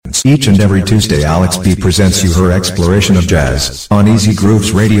Each and every Tuesday Alex B presents you her exploration of jazz on Easy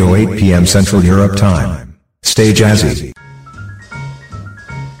Grooves Radio 8 p.m. Central Europe Time. Stay jazzy.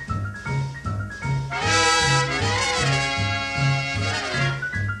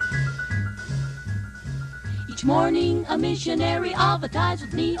 Each morning a missionary advertised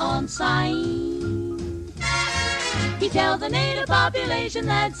with neon sign. He tells the native population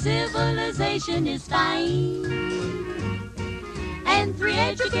that civilization is fine. And three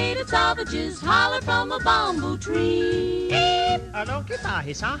educated savages holler from a bamboo tree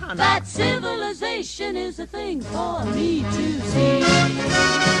that civilization is a thing for me to see.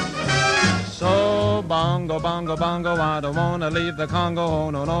 So bongo, bongo, bongo, I don't wanna leave the Congo, oh,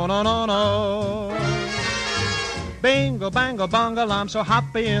 no, no, no, no, no. Bingo, bango, bongo, I'm so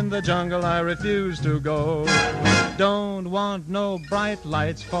happy in the jungle I refuse to go. Don't want no bright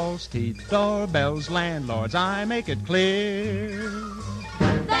lights, false teeth, doorbells, landlords, I make it clear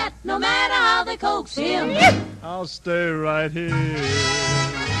that no matter how they coax him, I'll stay right here.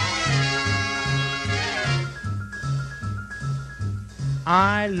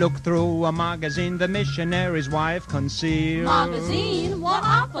 I look through a magazine the missionary's wife concealed. Magazine? What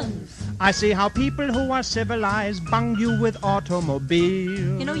happens? I see how people who are civilized bung you with automobiles.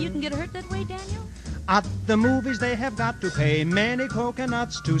 You know you can get hurt that way, Daniel? At the movies they have got to pay many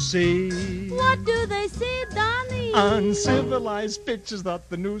coconuts to see. What do they see, Donnie? Uncivilized pictures that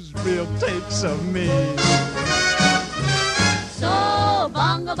the newsreel takes of me. So,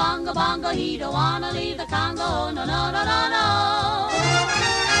 bongo, bongo, bongo, he don't wanna leave the Congo, no, no, no, no, no.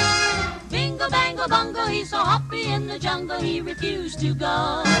 Bingo, bango, bongo, he's so happy in the jungle, he refused to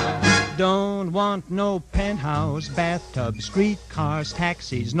go. Don't want no penthouse, bathtub, streetcars,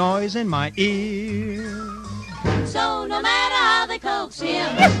 taxis, noise in my ear. So no matter how they coax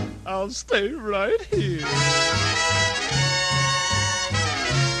him, I'll stay right here.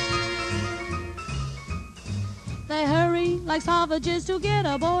 They hurry like savages to get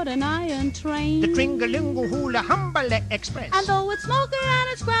aboard an iron train. The Tringalingo Hula Humble Express. And though it's smoky and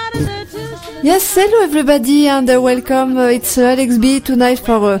it's crowded, they're too. Yes, hello everybody and welcome. It's Alex B tonight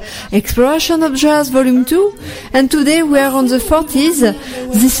for Exploration of Jazz Volume 2. And today we are on the 40s.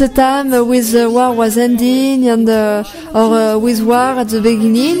 This time with war was ending and or with war at the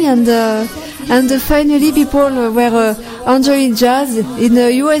beginning and finally people were enjoying jazz in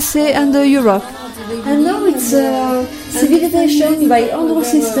the USA and Europe. And now it's Civilization by Andrew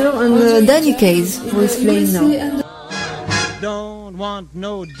Sister and Danny Case who is playing now. Don't want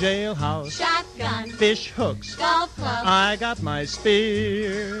no jailhouse, Shotgun, fish hooks, golf club, I got my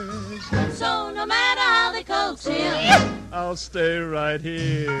spears. So no matter how they coax him, I'll stay right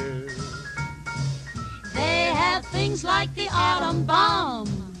here. They have things like the atom bomb.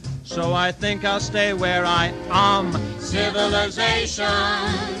 So I think I'll stay where I am. Civilization,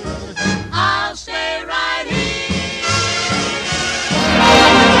 I'll stay right here.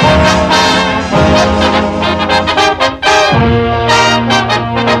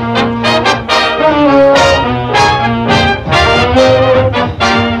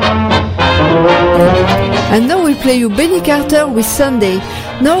 And now we play you Benny Carter with Sunday.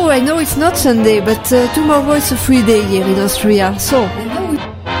 No, I know it's not Sunday, but tomorrow is a free day here in Austria. So,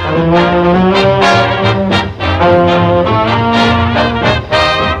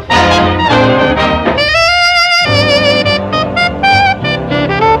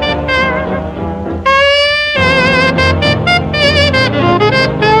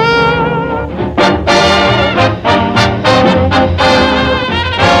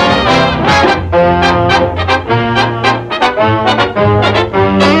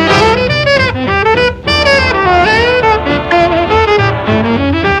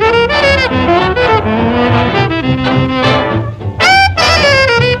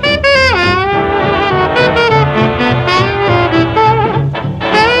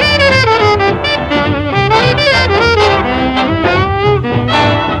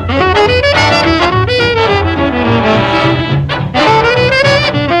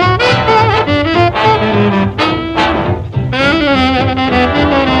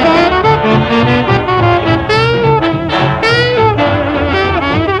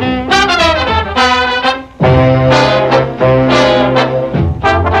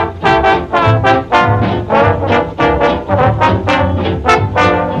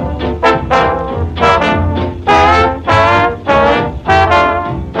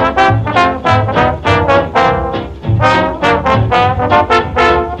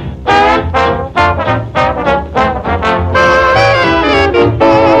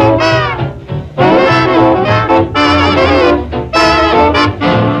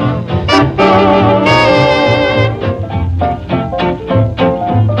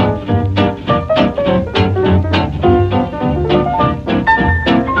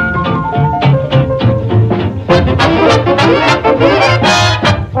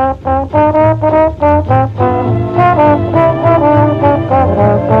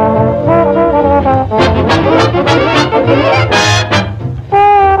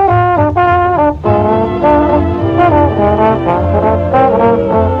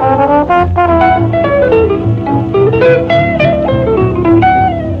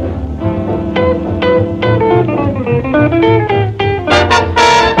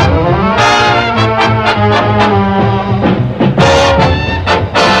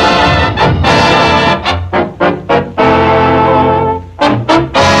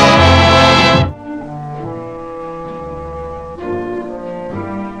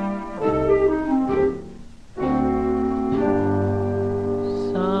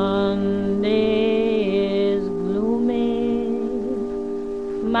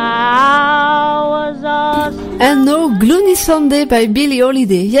 hours are spent. And now Gloomy Sunday by Billie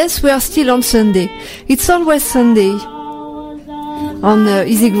Holiday. Yes, we are still on Sunday. It's always Sunday on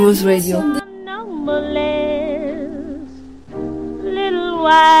Easy Grooves Radio. Numberless little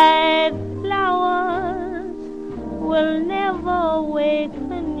white flowers will never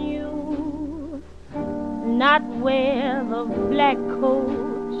awaken you, not where the black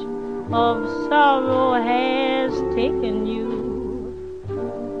coach of sorrow has taken you.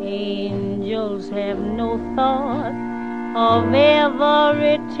 Angels have no thought of ever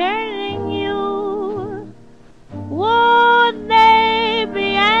returning you. Would they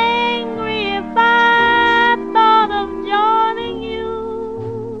be angry if I thought of joining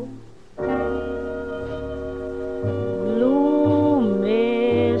you?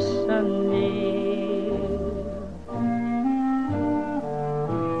 Gloomy Sunday,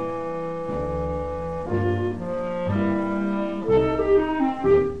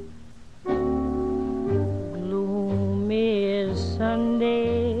 gloomy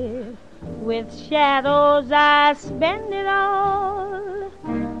Sunday, with shadows I spend it all.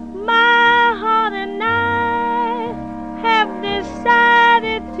 My heart and I have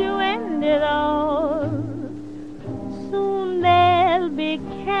decided to end it all. Soon there'll be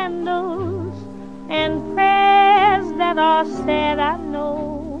candles and prayers that are said, I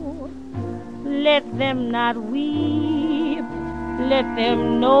know. Let them not weep, let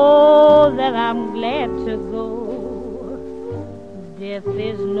them know that I'm glad to go. Death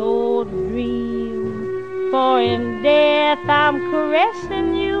is no dream, for in death I'm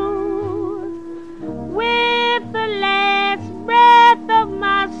caressing you. With the last breath of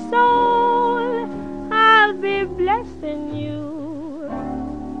my soul, I'll be blessing you.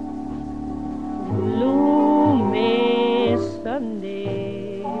 Gloomy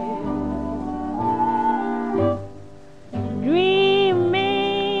Sunday, dreaming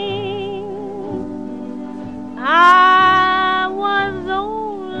I was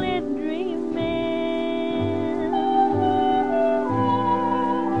only dreaming.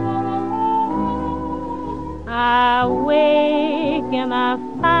 I wake and I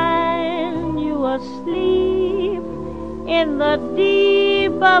find you asleep in the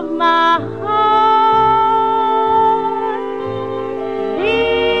deep of my heart.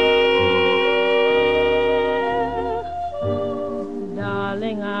 Dear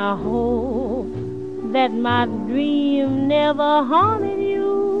darling, I hope that my dream never haunted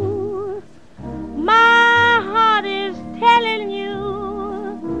you. My heart is telling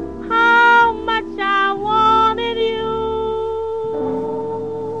you how much I wanted you.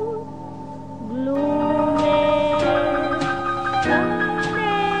 Gloomy Sunday.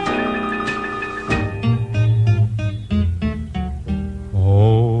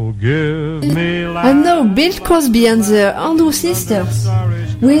 Oh, give me life. And now Bill Crosby and the Andrew Sisters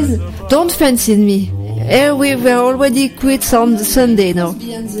with Don't Fancy Me. Here we were already quit on the Sunday now.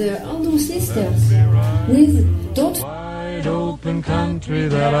 And the Andrew Sisters with Don't Wide open country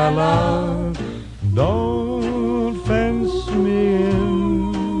that I love, don't fence me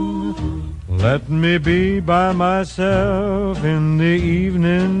in. Let me be by myself in the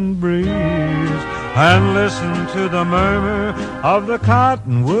evening breeze and listen to the murmur of the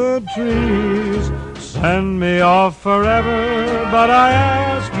cottonwood trees. Send me off forever, but I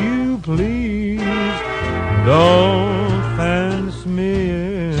ask you please, don't fence me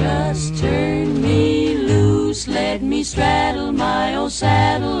in. Just turn me loose, let me straddle my old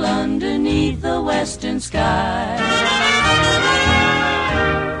saddle underneath the western sky.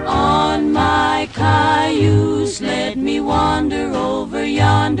 On my cayuse, let me wander over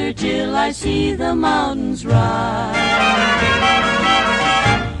yonder till I see the mountains rise.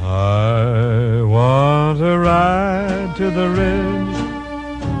 I want to ride to the ridge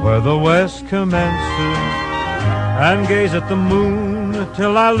where the west commences and gaze at the moon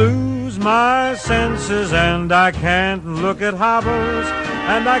till I lose my senses. And I can't look at hobbles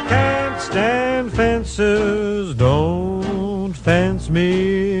and I can't stand fences. Don't fence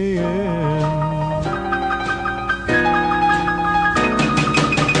me in.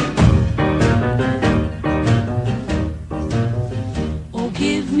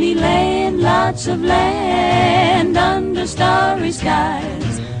 Give me land, lots of land under starry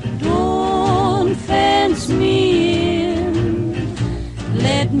skies. Don't fence me in.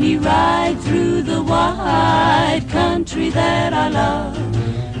 Let me ride through the wide country that I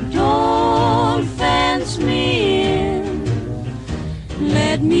love. Don't fence me in.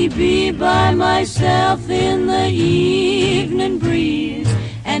 Let me be by myself in the evening breeze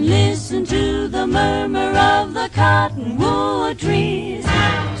and listen to the murmur of the cottonwood trees.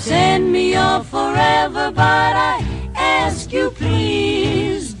 Send me off forever, but I ask you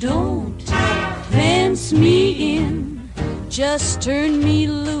please, just turn me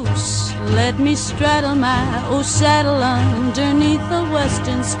loose. Let me straddle my old saddle underneath the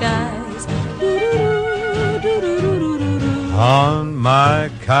western skies. On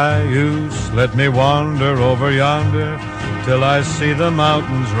my cayuse, let me wander over yonder till I see the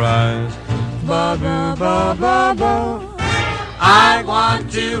mountains rise. Ba-ba-ba-ba-ba. I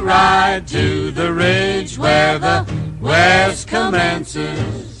want to ride to the ridge where the west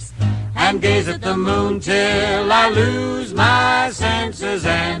commences, and gaze at the moon till I lose my senses.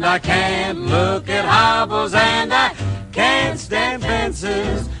 And I can't look at hobbles, and I can't stand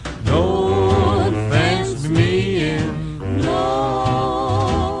fences. Don't fence me in,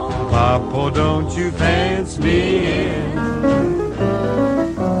 no. Papa, don't you fence me in.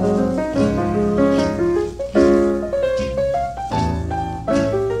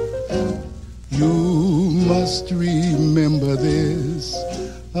 You must remember this.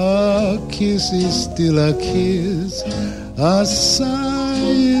 A kiss is still a kiss. A sigh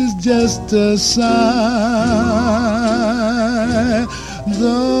is just a sigh.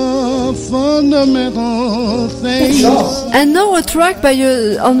 The fundamental things. And now a track by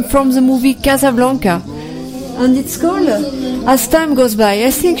from the movie Casablanca. And it's called As Time Goes By.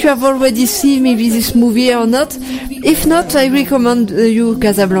 I think you have already seen maybe this movie or not. If not, I recommend you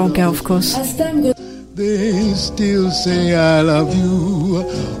Casablanca, of course. As time goes. They still say I love you,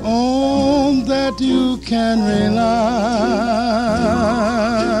 on that you can rely.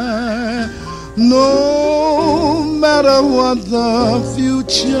 No matter what the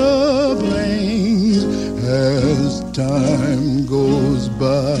future brings, as time goes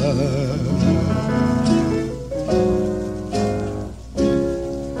by.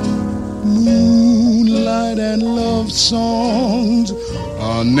 Moonlight and love songs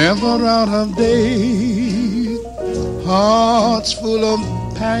are never out of date. Hearts full of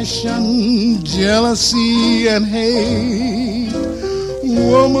passion, jealousy, and hate.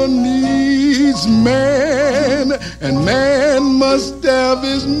 Woman needs man, and man must have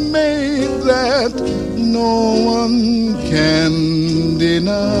his mate that no one can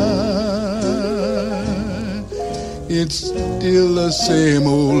deny. It's still the same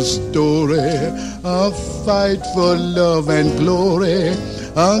old story, a fight for love and glory,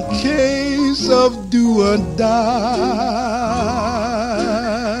 a case of do or die.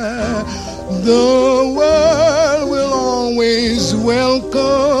 The world will always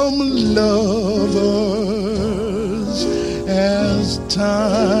welcome lovers as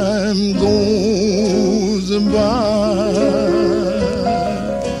time goes by.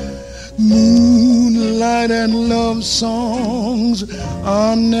 Moonlight and love songs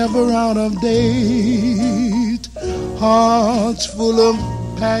are never out of date. Hearts full of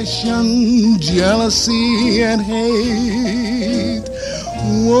passion, jealousy, and hate.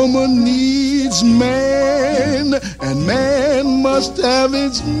 Woman needs man, and man must have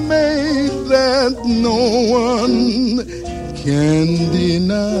its mate that no one can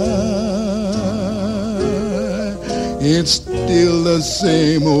deny. It's still the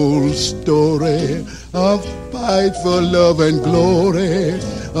same old story, a fight for love and glory,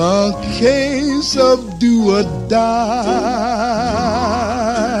 a case of do or die.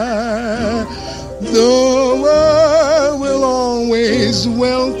 The world will always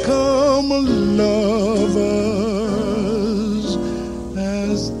welcome lovers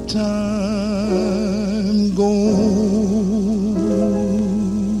as time goes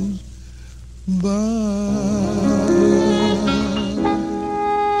by.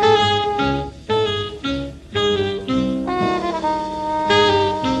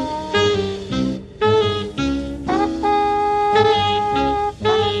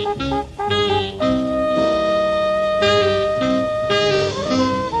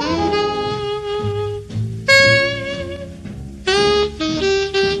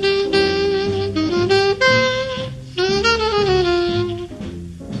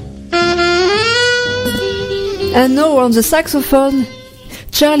 And now on the saxophone,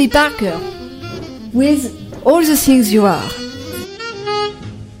 Charlie Parker with All the Things You Are.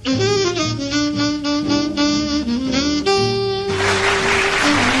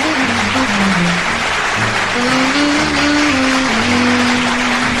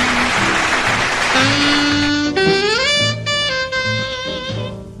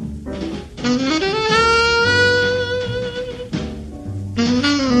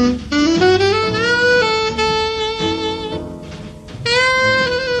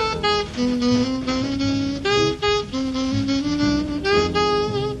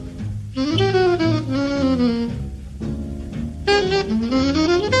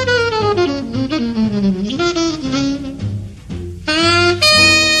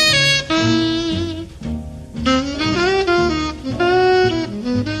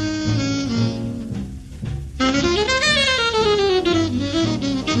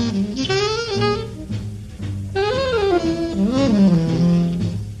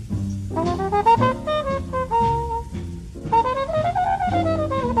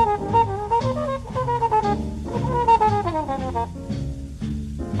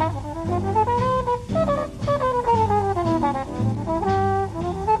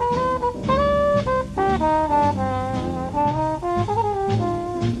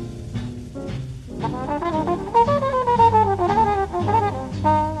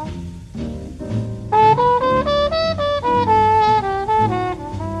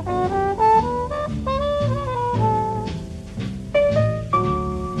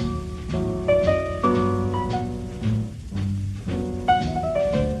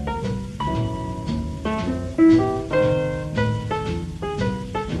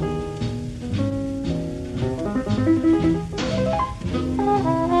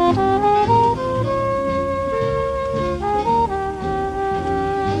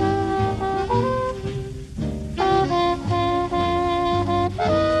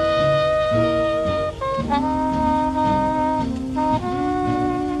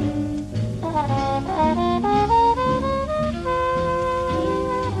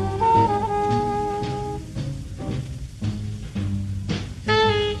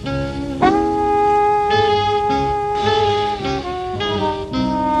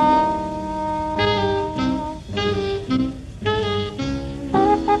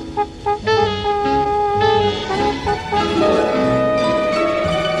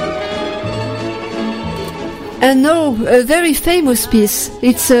 And now, a very famous piece.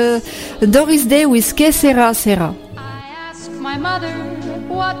 It's Doris Day with Que Sera Sera. I asked my mother,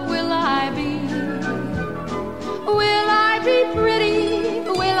 what will I be? Will I be pretty?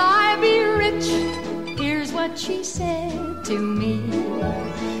 Will I be rich? Here's what she said to me.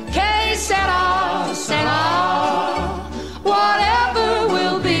 Que sera, sera. Whatever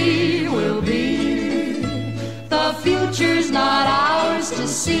will be, will be. The future's not ours to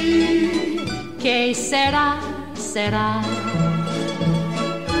see. Que sera, sera.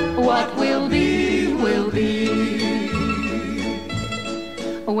 What will be, will be.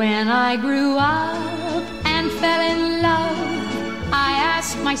 When I grew up and fell in love, I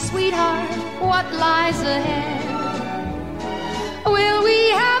asked my sweetheart what lies ahead. Will we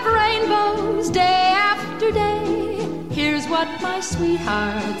have rainbows day after day? Here's what my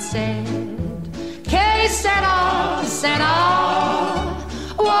sweetheart said. Que sera, sera.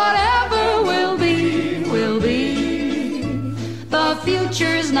 Whatever will be, will be. The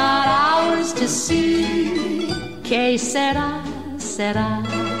future's not ours to see. Que sera, sera.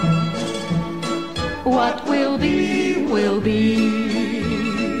 What will be, will be.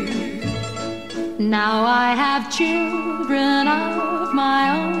 Now I have children of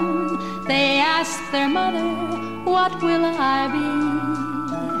my own. They ask their mother, what will I be?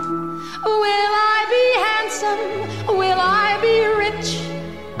 Will I be handsome? Will I be rich?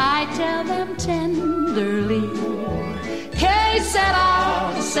 I tell them tenderly, que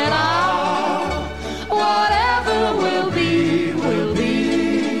sera, sera. Whatever will be, will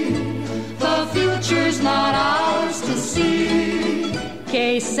be. The future's not ours to see.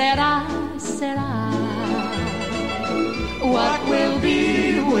 Que sera, sera. What will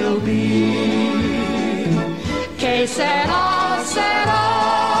be, will be. Que sera, sera.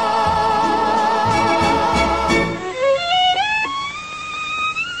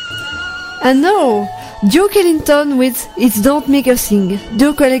 And now, Duke Ellington with It Don't Make a Thing.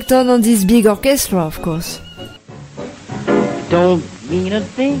 Duke Ellington on this big orchestra, of course. Don't mean a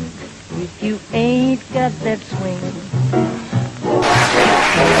thing if you ain't got that swing.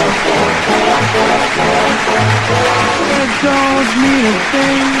 It don't mean a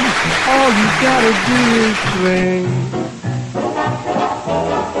thing, all you gotta do is swing.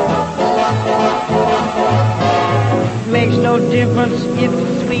 Makes no difference if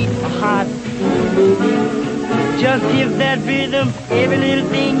it's sweet or hot. Just give that rhythm every little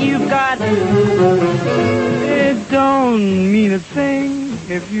thing you've got. It don't mean a thing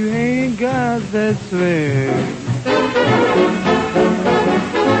if you ain't got that swing.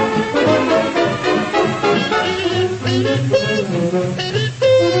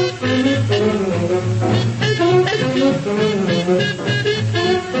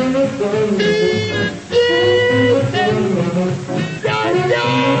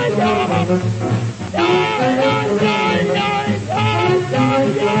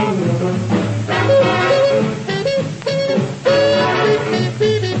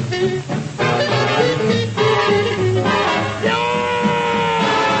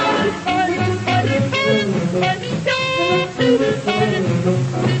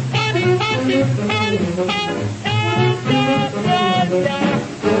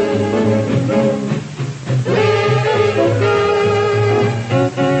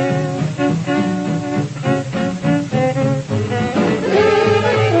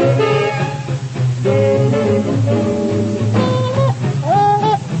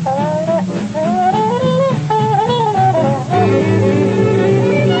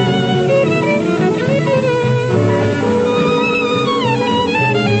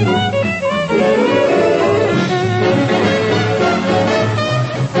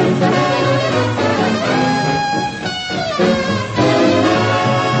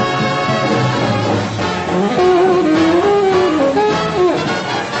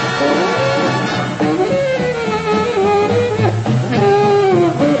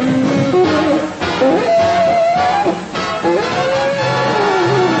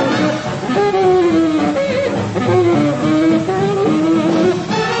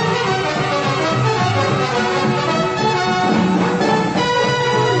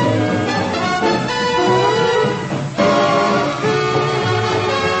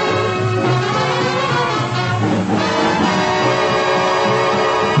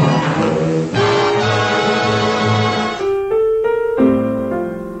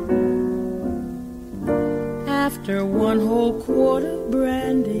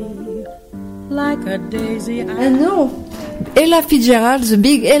 And now, Ella Fitzgerald, the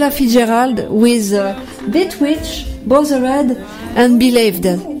big Ella Fitzgerald with Betwitch, Bothered and Believed.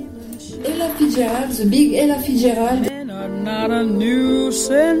 Ella Fitzgerald, the big Ella Fitzgerald. Not a new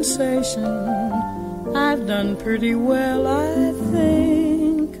sensation I've done pretty well, I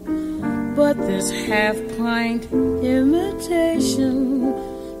think, but this half-pint imitation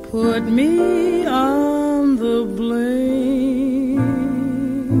put me on the blink.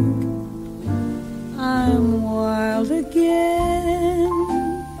 I'm wild again,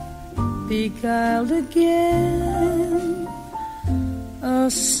 beguiled again, a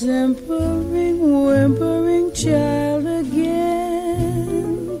simpering, whimpering child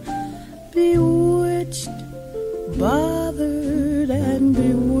again, bewitched, bothered, and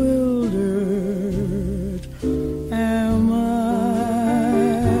bewildered am I.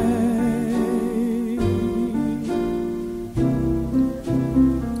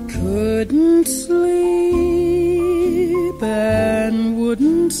 Couldn't sleep and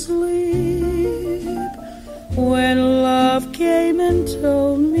wouldn't sleep when love came and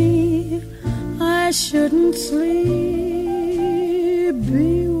told me I shouldn't sleep.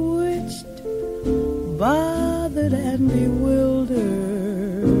 Bewitched, bothered, and bewildered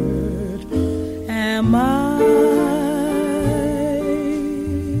am I.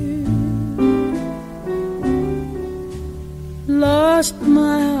 Lost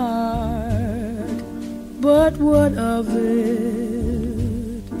my heart, but what of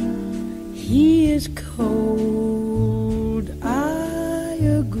it? He is cold, I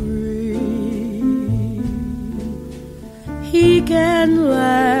agree. He can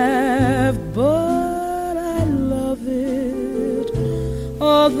laugh, but I love it,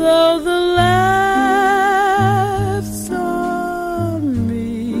 although the laugh's on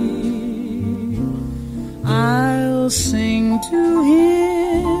me. I'll sing to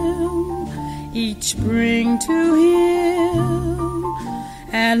him, each spring to him,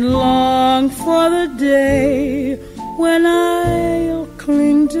 and long for the day when I'll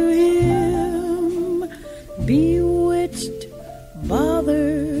cling to him. Bewitched,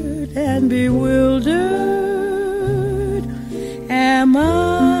 bothered, and bewildered am I.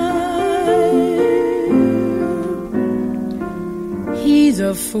 He's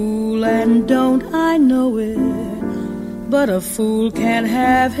a fool and don't I know it, but a fool can't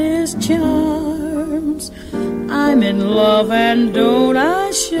have his charms. I'm in love and don't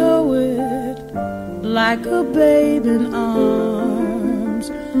I show it, like a babe in arms.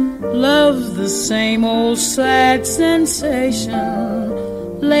 Love's the same old sad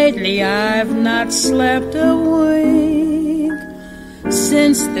sensation. Lately I've not slept a wink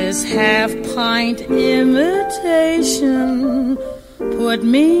since this half-pint imitation put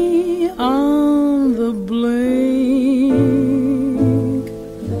me on the blink.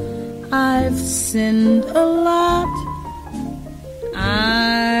 I've sinned a lot,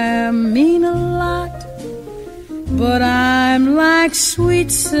 I mean a lot, but I'm like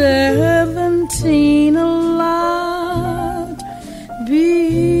sweet 17 a lot.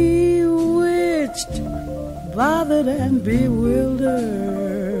 Bewitched, bothered, and bewildered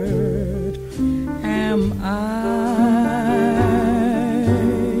am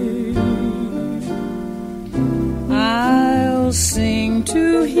I'll sing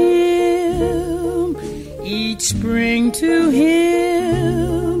to him, each spring to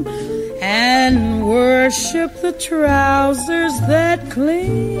him, and worship the trousers that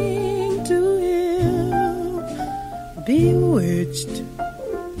cling to him. Bewitched,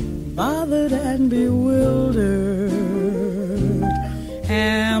 bothered, and bewildered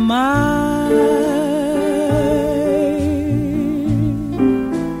am I.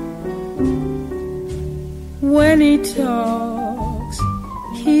 When he talks,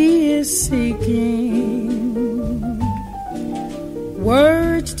 he is seeking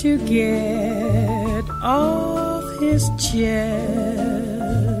words to get off his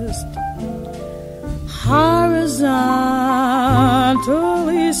chest.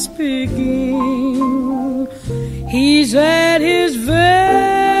 Horizontally speaking, he's at his very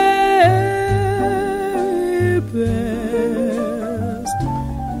best.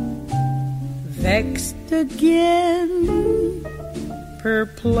 Vexed again,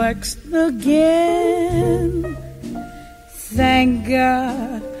 perplexed again. Thank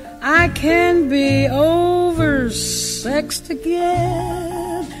God I can be oversexed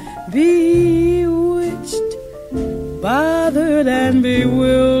again. Bewitched, bothered, and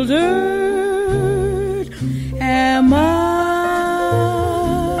bewildered am I.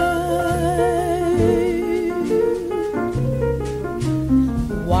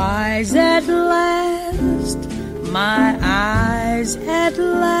 Wise at last, my eyes at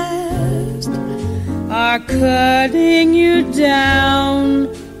last are cutting you down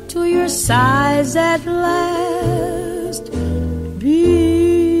to your size at last.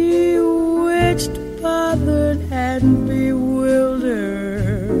 Bewitched, bothered, and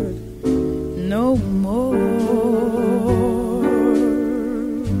bewildered no more.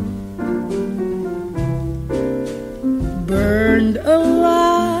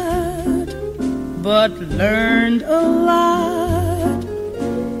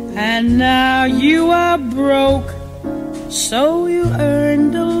 and now you are broke, so you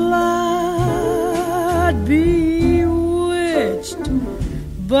earned a lot. Bewitched,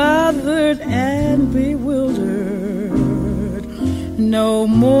 bothered, and bewildered, no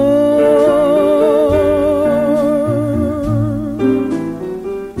more.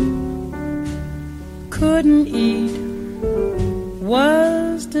 Couldn't eat,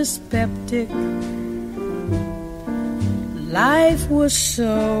 was dyspeptic. Life was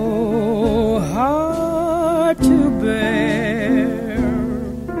so hard to bear.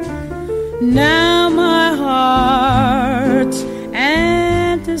 Now my heart's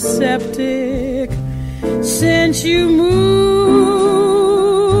antiseptic since you moved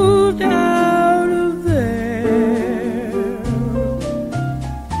out of there.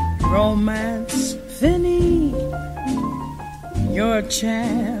 Romance, Finny, your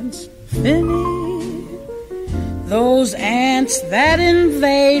chance, Finny. Those ants that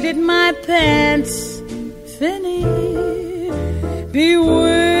invaded my pants, Finny.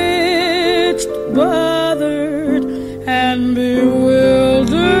 Bewitched, bothered, and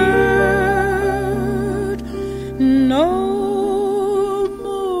bewildered, no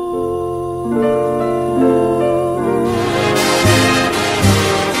more.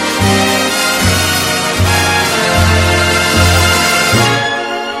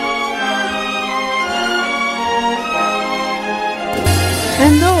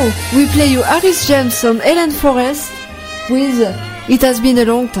 And now we play you Harris James on Helen Forrest with It Has Been a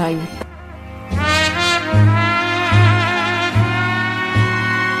Long Time.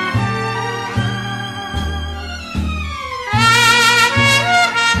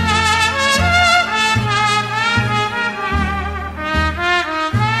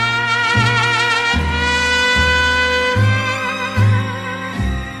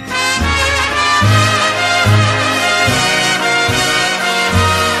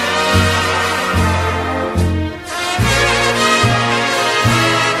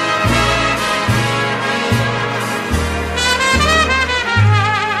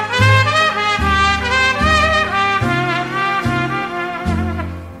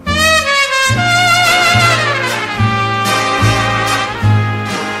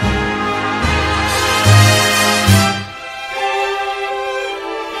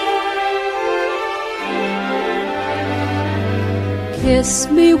 Kiss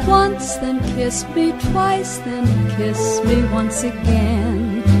me once, then kiss me twice, then kiss me once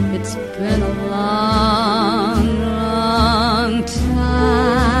again. It's been a long, long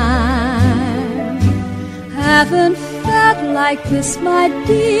time. Haven't felt like this, my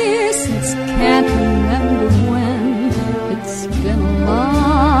dear, since can't remember when. It's been a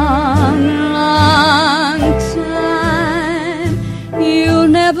long, long time. You'll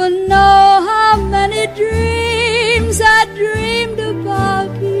never know how many dreams I dreamed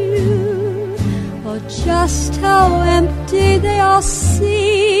about you, or just how empty they all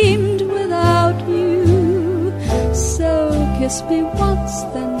seemed without you. So kiss me once,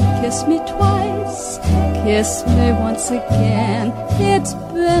 then kiss me twice, kiss me once again. It's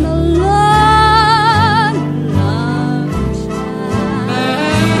been a long, long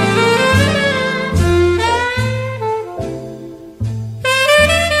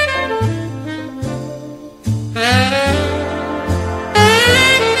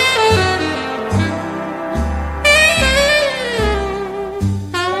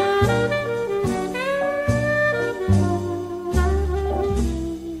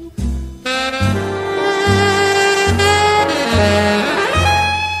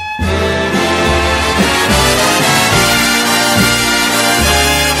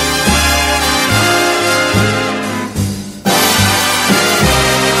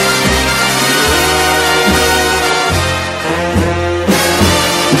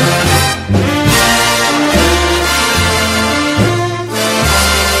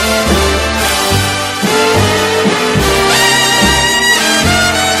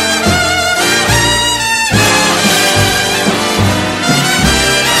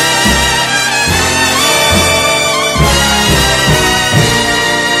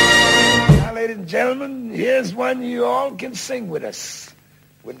can sing with us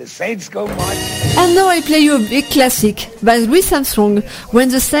when the Saints go marching. And now I play you a big classic by Louis Armstrong, When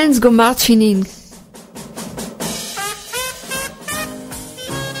the Saints Go Marching In.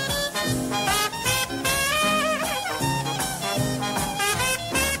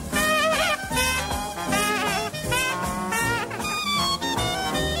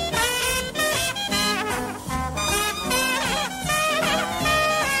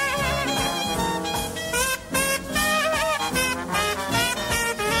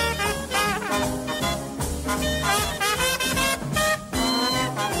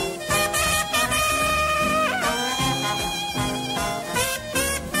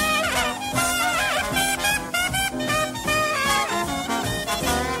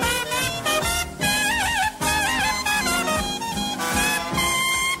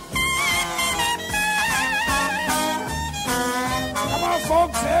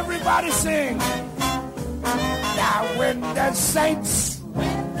 folks, everybody sing. Now when the saints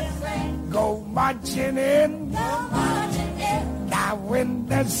go marching in, now when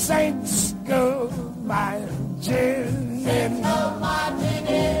the saints go marching in,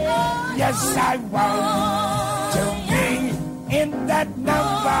 yes, I want to be in that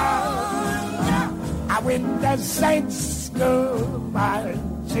number. When the saints go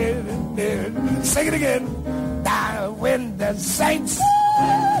marching in, sing it again. Now when the saints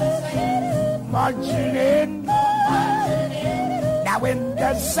marching in, now when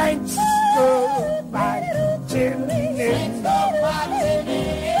the saints go marching in,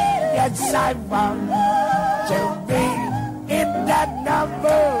 yes, I want to be in that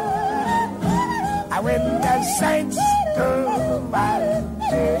number. When the saints go marching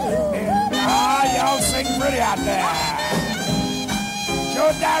in. Ah, y'all sing pretty out there.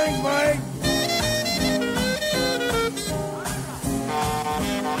 Joe Daringburg.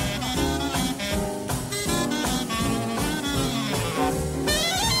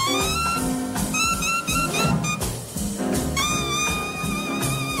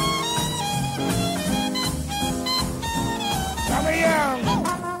 Tommy Young.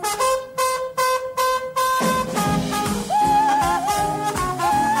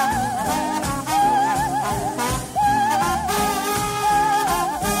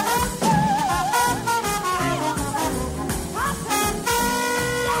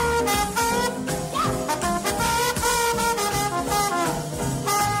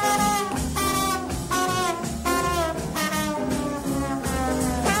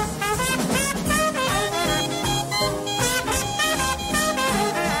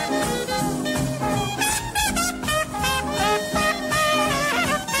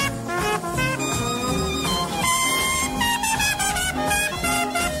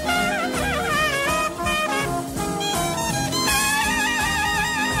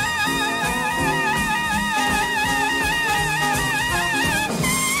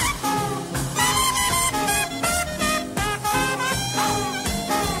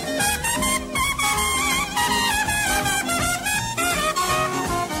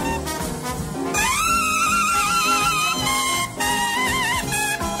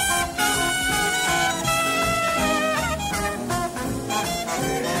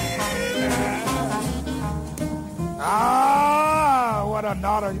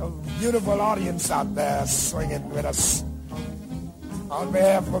 Beautiful audience out there swinging with us. On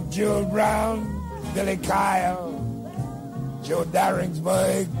behalf of Jewel Brown, Billy Kyle, Joe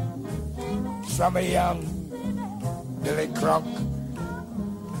Daringsburg, Summer Young, Billy Crunk,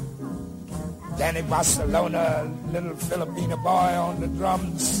 Danny Barcelona, little Filipino boy on the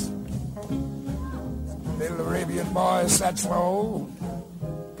drums, little Arabian boy saxophone.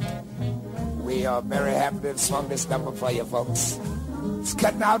 We are very happy to have swung this number for you folks. It's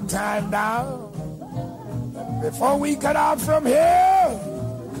cutting out time now. Before we cut out from here,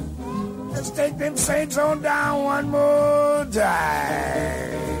 let's take them saints on down one more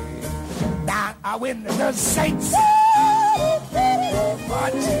time. Now I win the saints.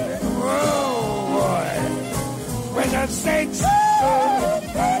 Marching. Whoa, boy. When the saints go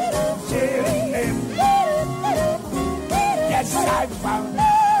marching in, yes, I found me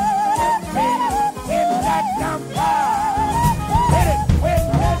in that number.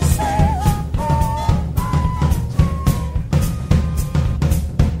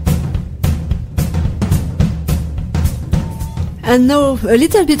 And now a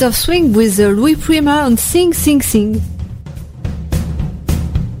little bit of swing with Louis Prima on Sing, Sing, Sing.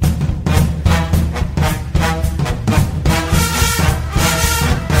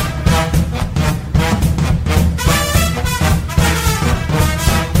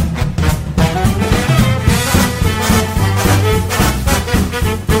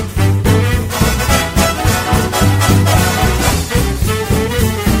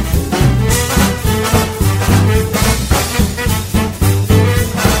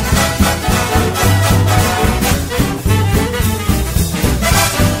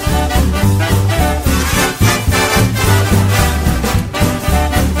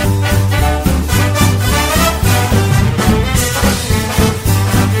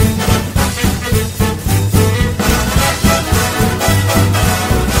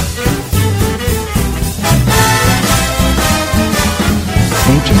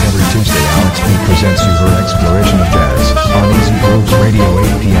 presents you her exploration of jazz on Easy Grooves Radio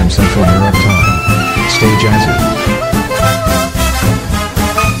 8 p.m. Central Europe Time. Stay jazzy.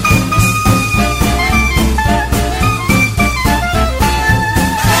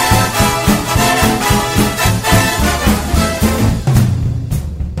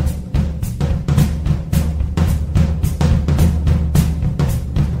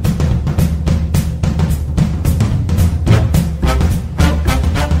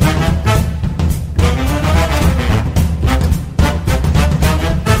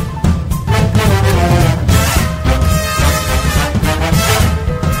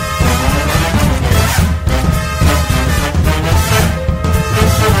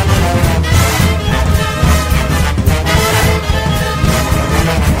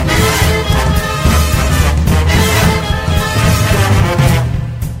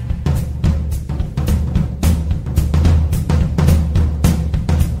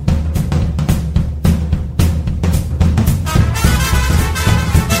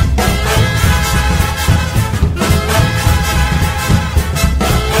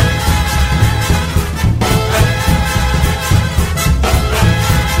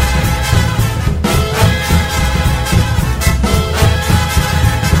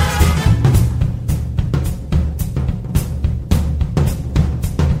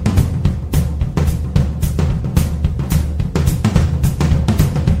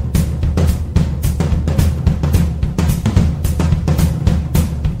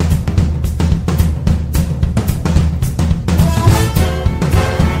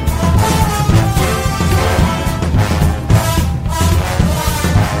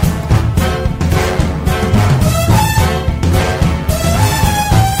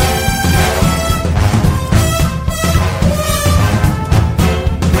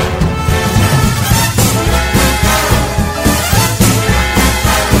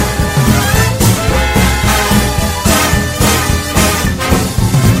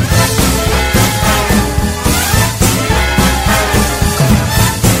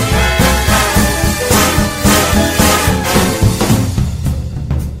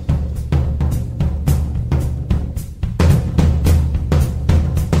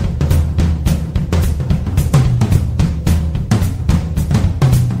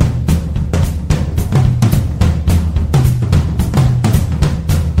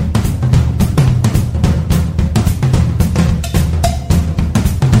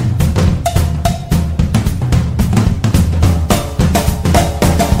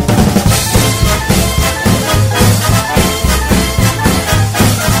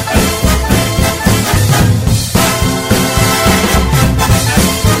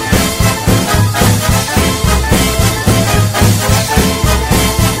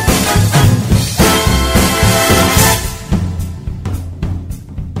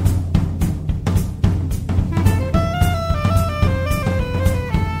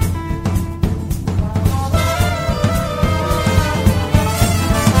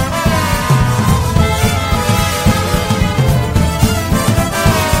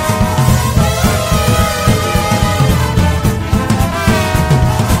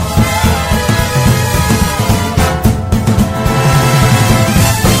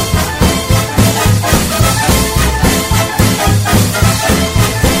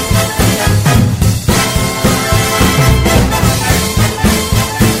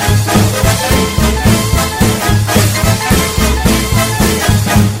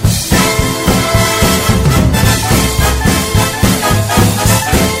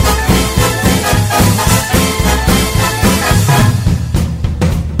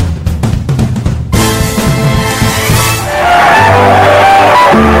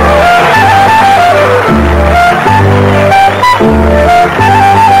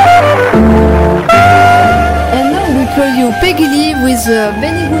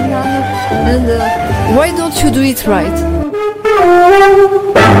 Nana, and why don't you do it right?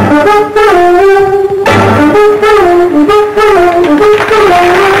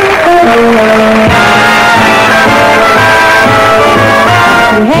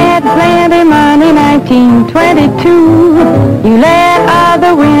 You had plenty money, 1922. You let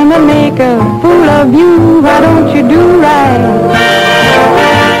other women make a fool of you. Why don't you do right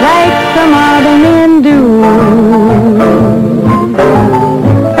like some other men do?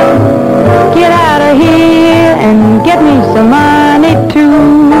 Get out of here and get me some money too.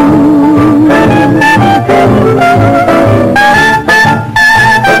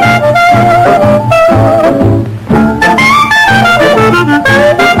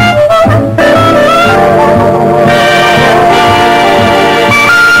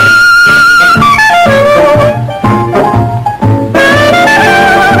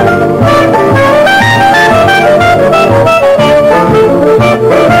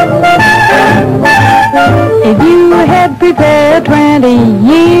 If you had prepared 20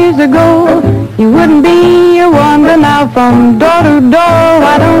 years ago, you wouldn't be a wonder now from door to door.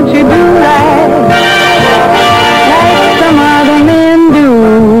 Why don't you do right like some other men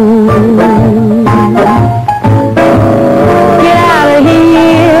do? Get out of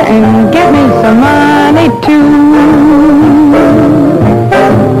here and get me some money too.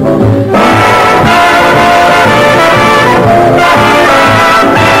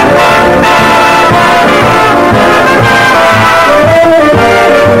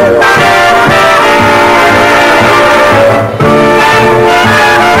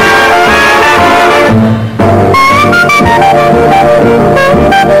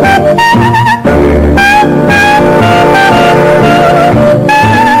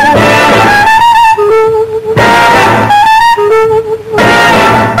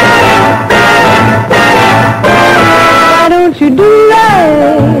 Why don't you do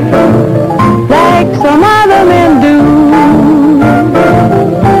right like some other men do?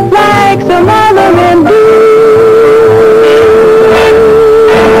 Like some other men do.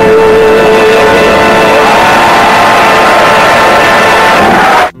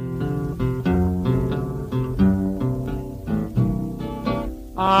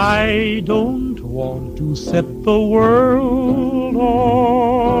 I don't want to set the world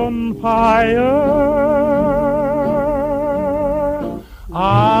on fire.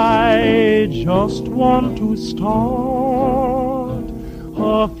 I just want to start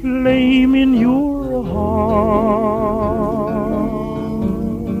a flame in your heart.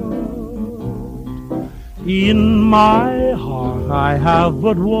 In my heart I have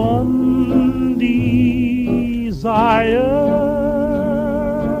but one desire,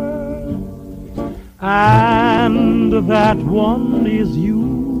 and that one is you.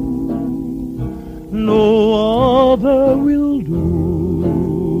 No other will do.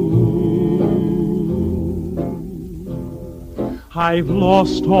 I've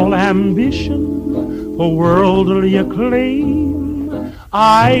lost all ambition for worldly acclaim.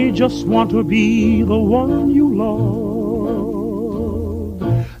 I just want to be the one you love.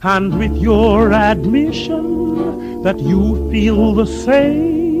 And with your admission that you feel the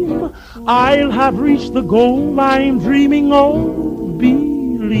same, I'll have reached the goal I'm dreaming of.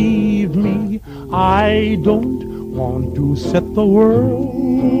 Believe me, I don't want to set the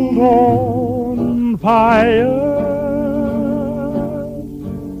world on fire.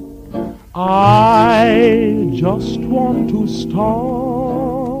 I just want to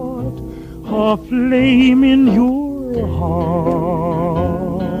start a flame in your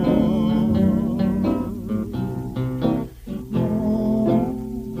heart.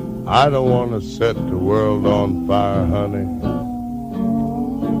 I don't want to set the world on fire, honey.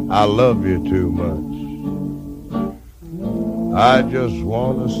 I love you too much. I just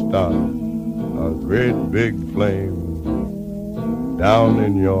want to start a great big flame down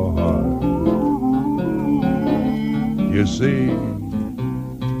in your heart. You see,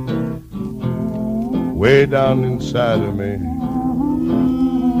 way down inside of me,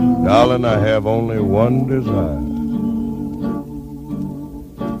 darling, I have only one desire.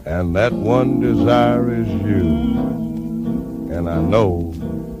 And that one desire is you. And I know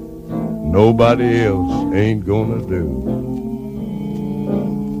nobody else ain't gonna do.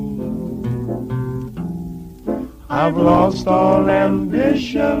 I've lost all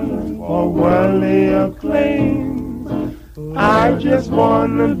ambition for worldly acclaim. I just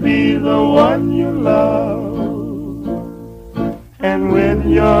wanna be the one you love. And with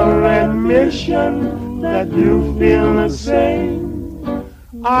your admission that you feel the same,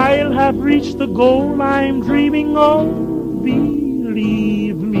 I'll have reached the goal I'm dreaming of.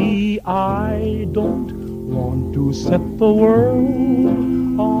 Believe me, I don't want to set the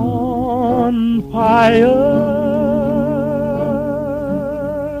world on fire.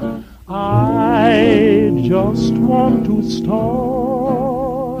 I just want to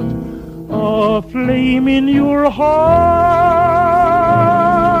start a flame in your heart.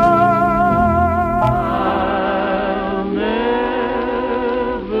 I'll never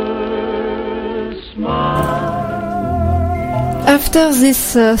smile. After this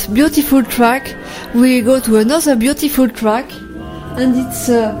beautiful track, we go to another beautiful track, and it's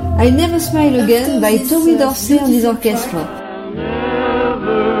I Never Smile Again by Tommy Dorsey and his orchestra.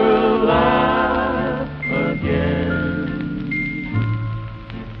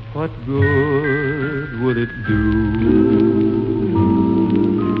 What good would it do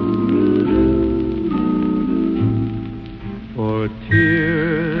for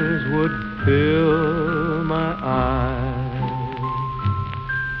tears would fill my eyes,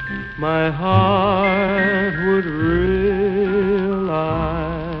 my heart would realize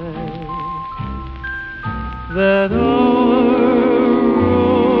that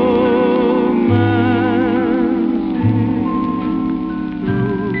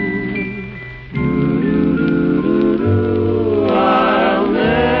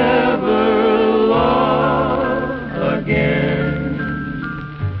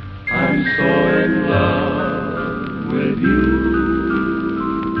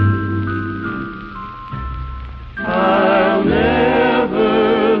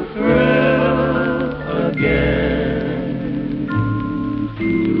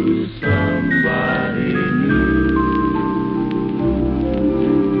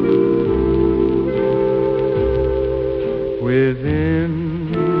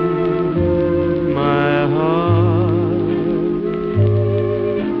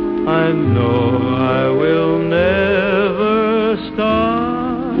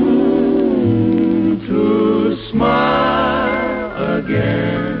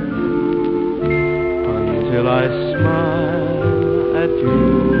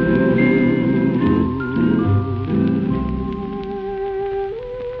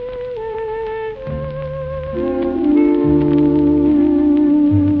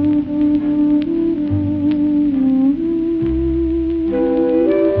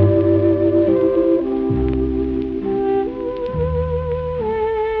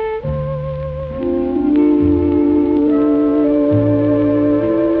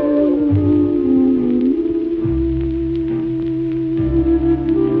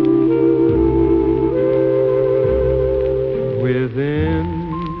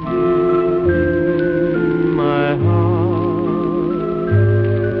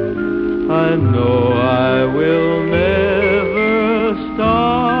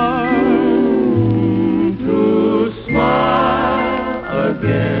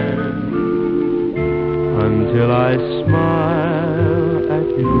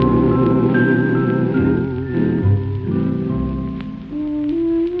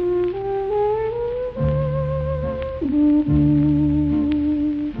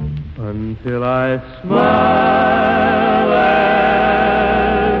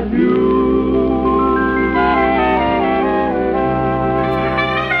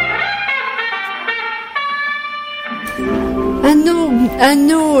And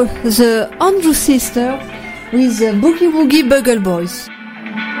now the Andrews Sister with Boogie Woogie Bugle Boys.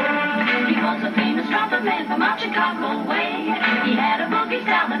 He was a famous trumpet man from out Chicago way. He had a boogie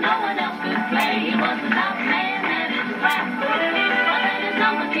style that no one else could play. He was the top man at his class. But then his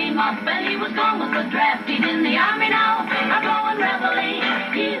number came up and he was gone with the draft. He's in the army now, a blowing reveille.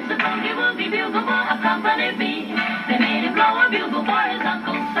 He's the boogie woogie bugle boy of Company B. They made him blow a bugle for his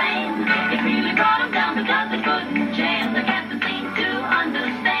Uncle Sam. It really brought him down because he couldn't jam. The captain seemed to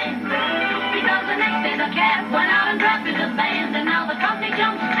understand. Because the next day the cat went out and drafted a band. And now the company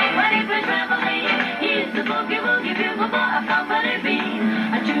jumps when he plays reveille. He's the boogie woogie bugle boy of Company B.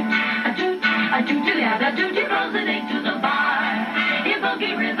 A toot, a toot, a toot-a-toot, a toot, he blows it eight to the bar. In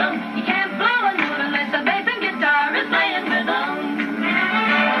boogie rhythm, he can't blow a note unless the bass and guitar is playing rhythm.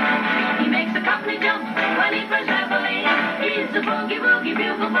 He makes the company jump when he plays reveille. He's the boogie woogie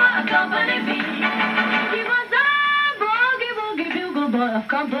bugle boy of Company B. He was the boogie woogie bugle boy of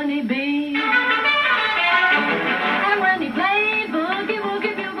Company B. And when he played boogie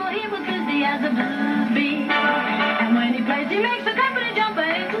woogie bugle, he was busy as a blues bee. And when he plays, he makes the company jump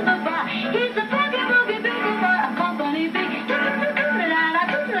into the bar. He's the boogie woogie bugle boy of Company B.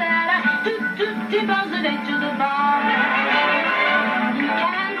 He blows it into the bar. He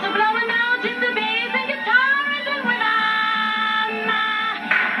can't blow a note if the bass and guitar isn't with on.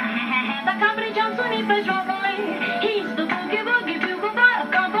 The company jumps when he plays reveille. He's the boogie woogie bugle boy of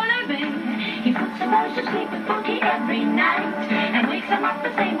Company B. He puts the boys to sleep with boogie every night and wakes them up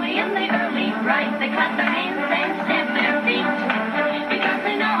the same way in the early right. they clap their hands and stamp their feet. Because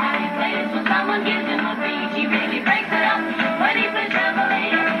they know how he plays when someone gives him a beat. He really breaks it up when he plays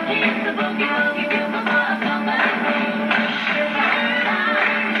Reveille. He hits the boogie woogie bugle for a company.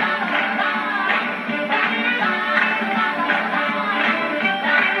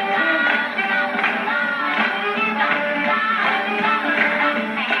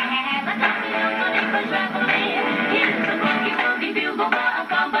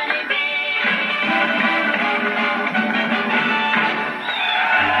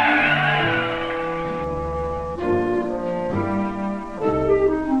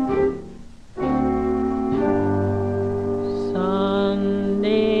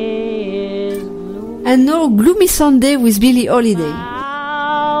 And now Gloomy Sunday with Billie Holiday.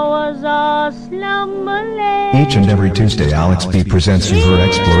 Each and every Tuesday, Alex B presents you her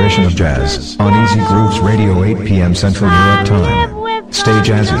exploration of jazz on Easy Grooves Radio, 8 p.m. Central Europe Time. Stay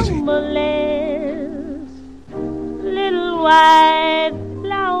jazzy. Little white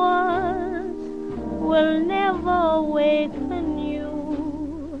flowers will never awaken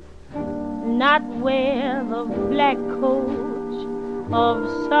you, not where the black coat of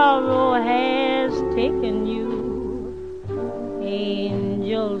sorrow has taken you.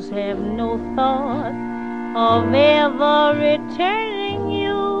 Angels have no thought of ever returning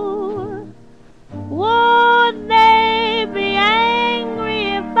you. Would they be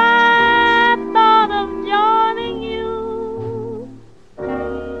angry if I thought of joining you?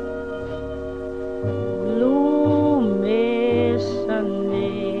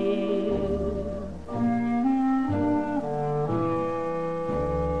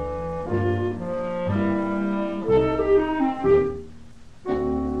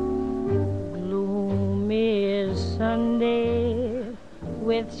 Gloomy Sunday,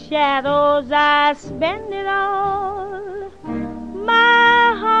 with shadows I spend it all.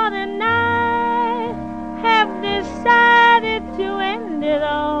 My heart and I have decided to end it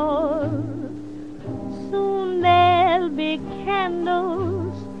all. Soon there'll be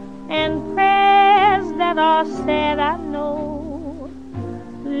candles and prayers that are said, I know.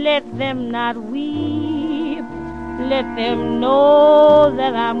 Let them not weep, let them know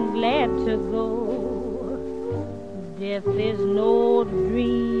that I'm glad to go. Death is no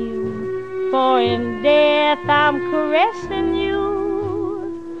dream, for in death I'm caressing you.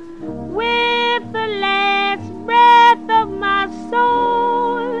 With the last breath of my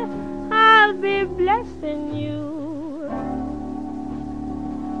soul, I'll be blessing you.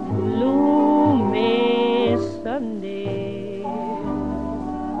 Gloomy Sunday,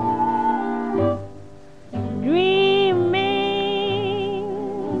 dreaming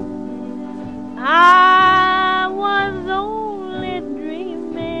I was only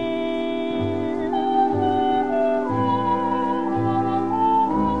dreaming.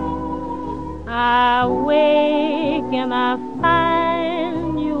 I wake and I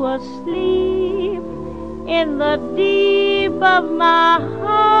find you asleep in the deep of my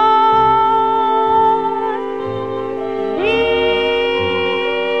heart.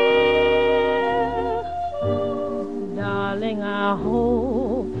 Dear darling, I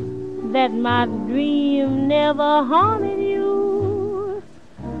hope that my dream never haunted you.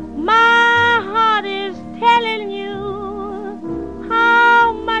 My heart is telling you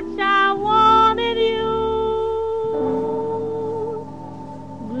how much I wanted you.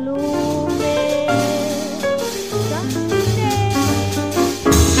 Gloomy Sunday.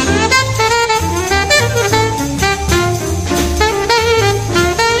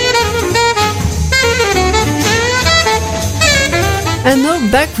 And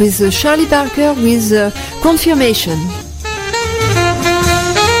now back with Charlie Parker with Confirmation.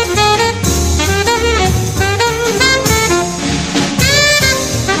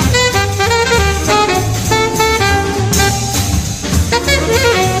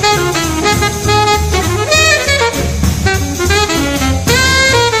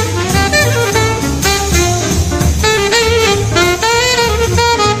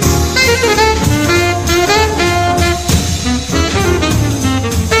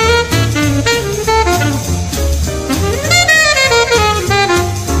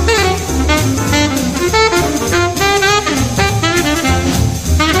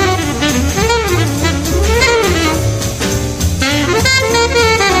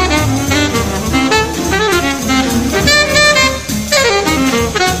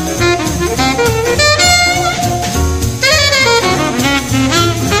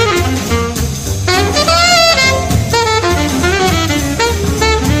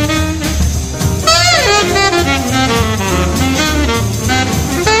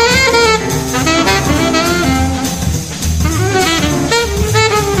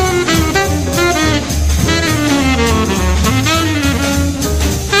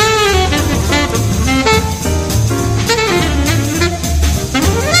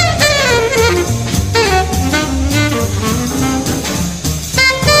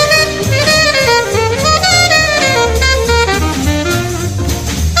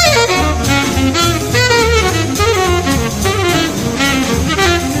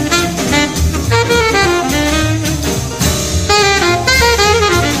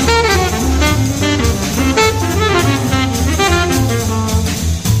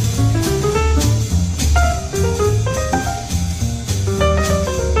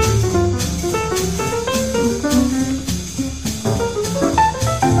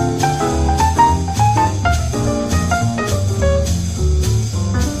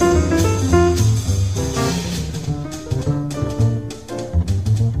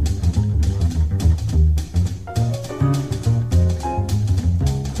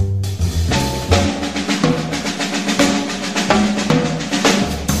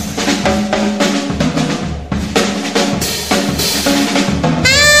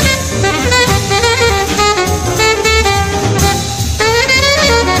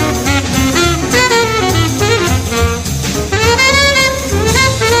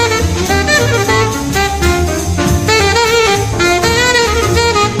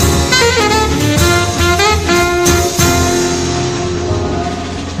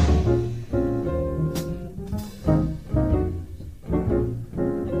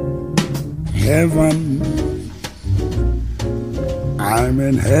 heaven. I'm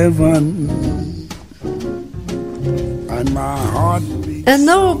in heaven. And my heart beats. And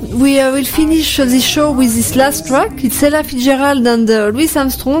now we will finish this show with this last track. It's Ella Fitzgerald and Louis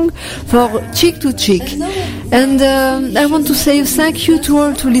Armstrong for Cheek to Cheek. And I want to say thank you to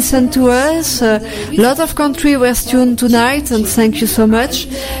all to listen to us. A lot of country were tuned tonight, and thank you so much.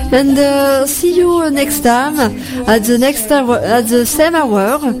 And see you next time at the next hour, at the same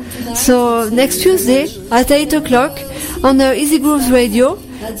hour. So next Tuesday at 8 o'clock on Easy Grooves Radio.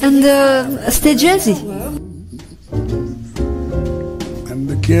 And stay jazzy. And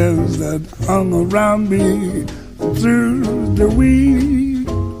the cares that hung around me through the week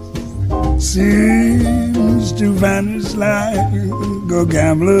seems to vanish like a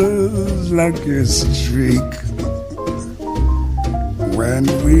gambler's lucky streak. When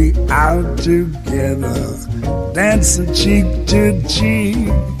we out together, dancing cheek to cheek.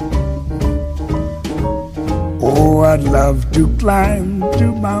 Oh, I'd love to climb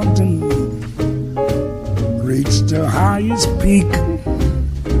the mountain, reach the highest peak,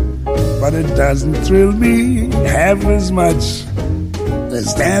 but it doesn't thrill me half as much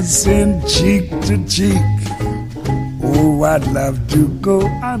as dancing cheek to cheek. Oh, I'd love to go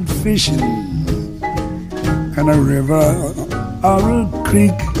out fishing in a river or a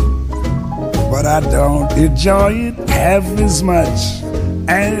creek, but I don't enjoy it half as much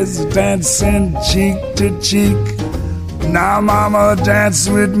as dancing cheek to cheek. Now, mama, dance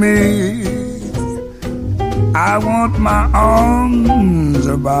with me. I want my arms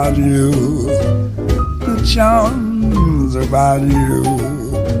about you, the charms about you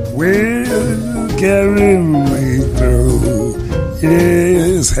will carry me through.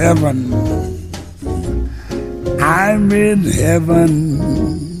 Yes, heaven, I'm in heaven,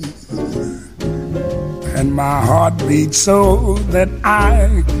 and my heart beats so that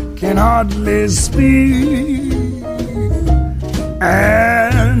I can hardly speak,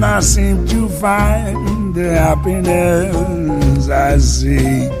 and I seem to find the happiness I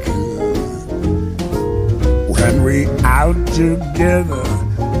seek when we out together,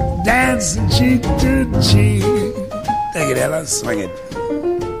 dancing cheek to cheek. Take it, Ella, swing it.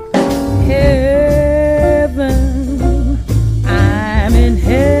 Heaven, I'm in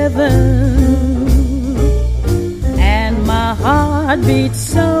heaven, and my heart beats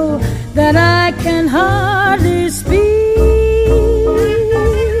so that I can hardly speak,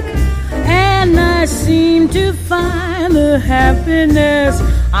 and I seem to find the happiness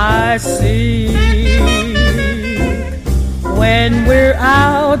I seek when we're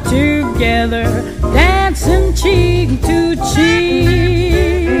out together, dancing cheek to cheek.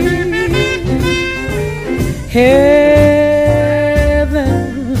 Heaven,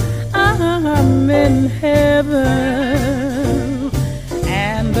 I'm in heaven,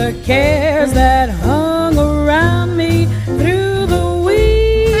 and the cares that hung around me through the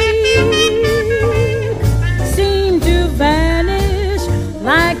week seem to vanish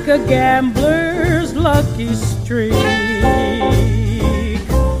like a gambler's lucky streak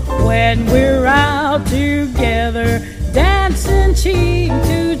when we're out together, dancing cheek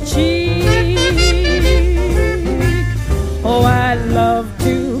to cheek. Oh, I love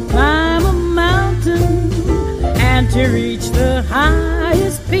to climb a mountain and to reach the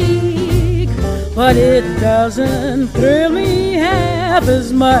highest peak, but it doesn't thrill me half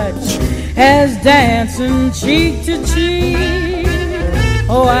as much as dancing cheek to cheek.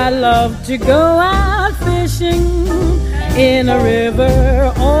 Oh, I love to go out fishing in a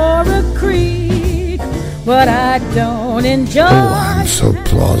river or a creek, but I don't enjoy I'm so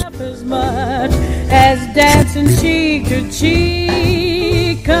plausible as much as dancing cheek to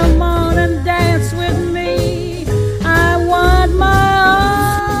cheek. Come on and dance with me. I want my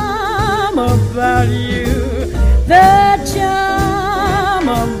arm about you. The charm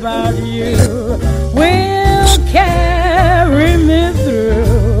about you will carry me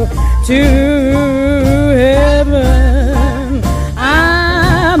through to heaven.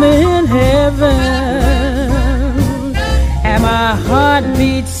 I'm in heaven, and my heart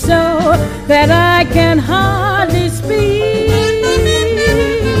beats so that I can hardly speak,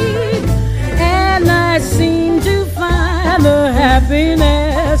 and I seem to find the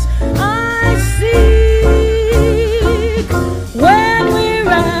happiness I seek when we're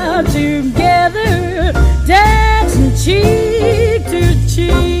out together, dancing cheek to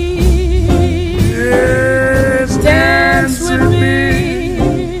cheek. Yes, dance with me.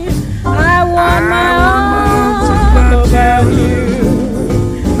 I want my arms about you.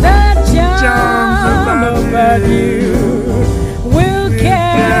 The charm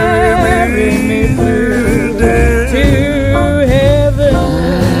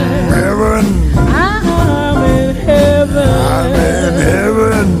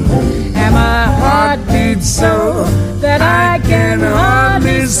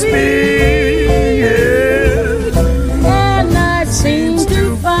spirit, and I seem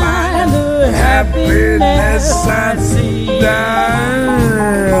to find the happiness I see down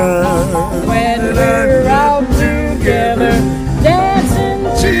when we're out together, dancing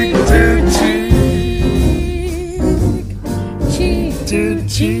cheek to cheek, cheek to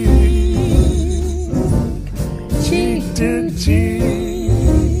cheek, cheek to cheek,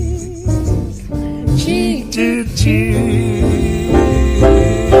 cheek to cheek.